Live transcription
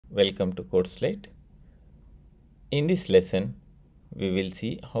Welcome to Code Slate. In this lesson, we will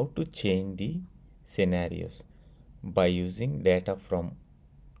see how to change the scenarios by using data from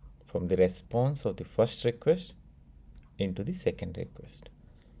the response of the first request into the second request.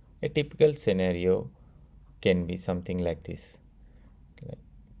 A typical scenario can be something like this.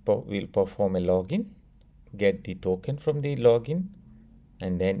 We'll perform a login, get the token from the login,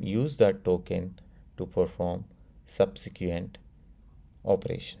 and then use that token to perform subsequent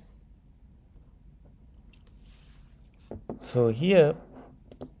operation. So here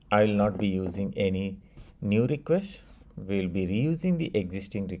I will not be using any new request. We will be reusing the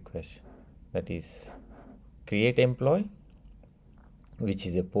existing request, that is create employee, which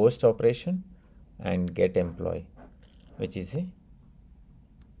is a post operation, and get employee, which is a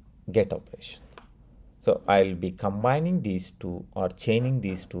get operation. So I will be combining these two or chaining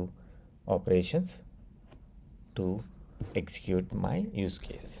these two operations to execute my use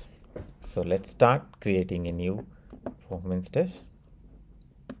case. So let's start creating a new performance test.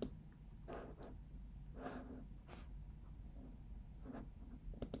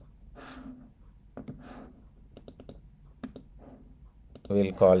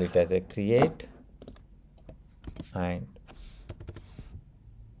 We'll call it as a create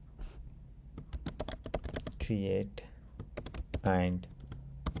and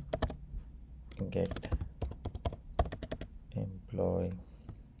get employee.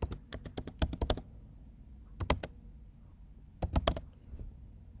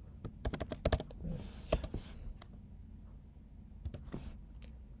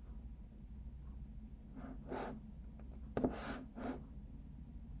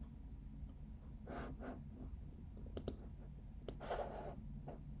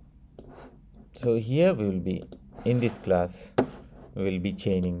 So here we will be, in this class, we will be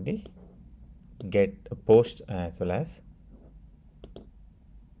chaining the get post as well as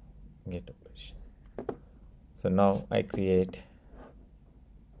get operation. So now I create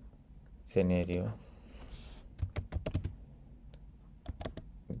scenario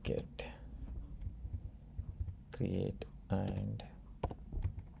get create and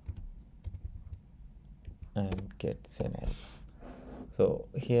get scenario. So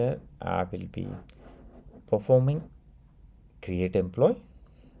here I will be performing create employee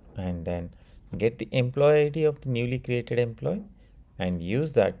and then get the employee ID of the newly created employee and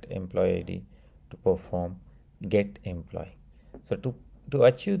use that employee ID to perform get employee. So to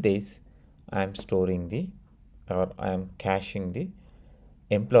achieve this, I am caching the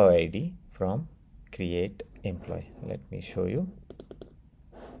employee ID from create employee. Let me show you.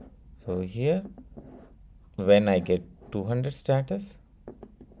 So here, when I get 200 status,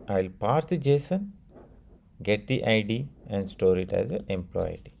 I'll parse the JSON, get the ID and store it as an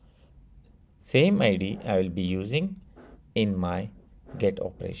employee ID. Same ID I will be using in my get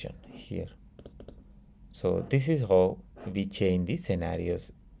operation here. So this is how we change the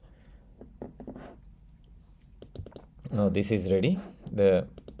scenarios. Now this is ready. The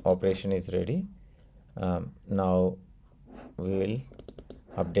operation is ready. Now we will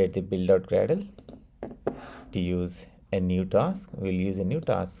update the build.gradle to use a new task. We'll use a new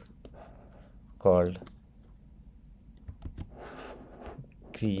task called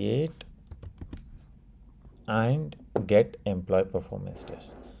create and get employee performance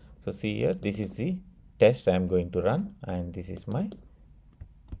test. So see here, this is the test I am going to run, and this is my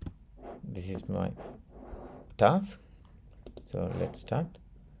task. So let's start.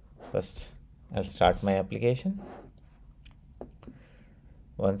 First I'll start my application.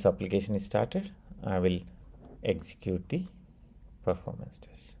 Once application is started, I will execute the performance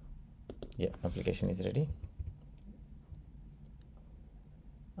test. Yeah, application is ready,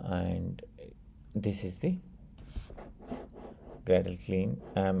 and this is the Gradle clean.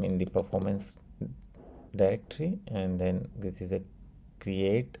 I'm in the performance directory, and then this is a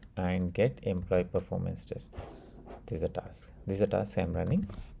create and get employee performance test. This is a task. This is a task I'm running.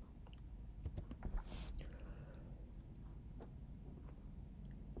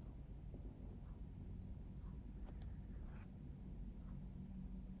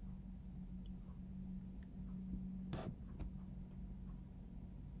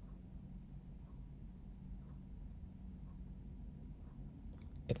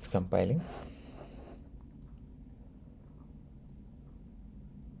 It's compiling.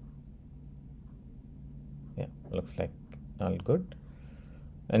 Yeah, looks like all good.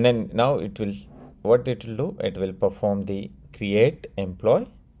 And then now what it will do, it will perform the create employee,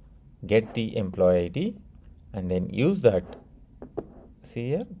 get the employee ID, and then use that.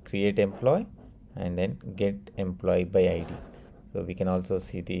 See here, create employee and then get employee by ID. So we can also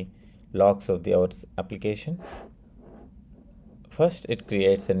see the logs of our application first it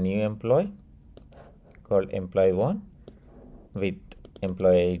creates a new employee called employee1 with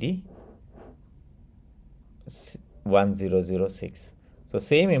employee ID 1006. So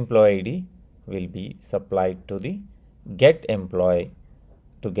same employee ID will be supplied to the get employee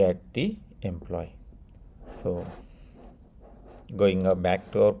to get the employee. So going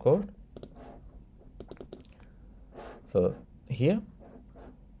back to our code. So here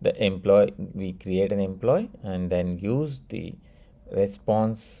the employee, we create an employee and then use the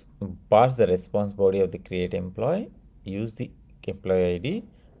response, parse the response body of the create employee, use the employee ID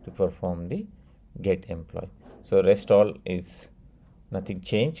to perform the get employee. So rest all is nothing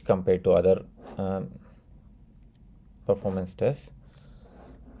changed compared to other performance tests.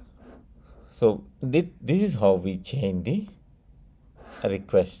 So this is how we change the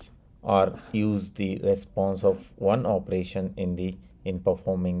request or use the response of one operation in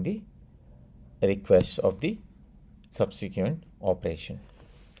performing the request of the subsequent operation.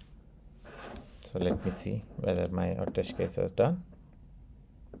 So let me see whether my test case is done.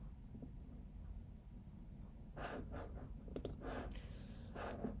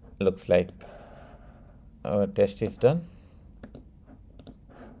 Looks like our test is done.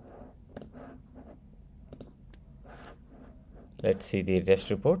 Let's see the test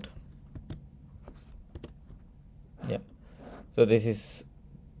report. Yeah, so this is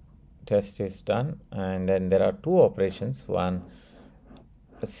test is done, and then there are two operations,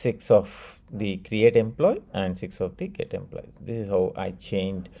 6 of the create employee and 6 of the get employee. This is how I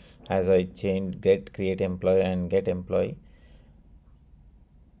changed, as I changed get create employee and get employee.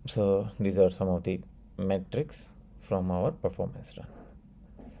 So these are some of the metrics from our performance run.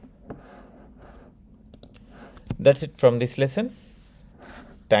 That's it from this lesson.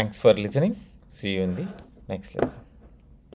 Thanks for listening. See you in the next lesson.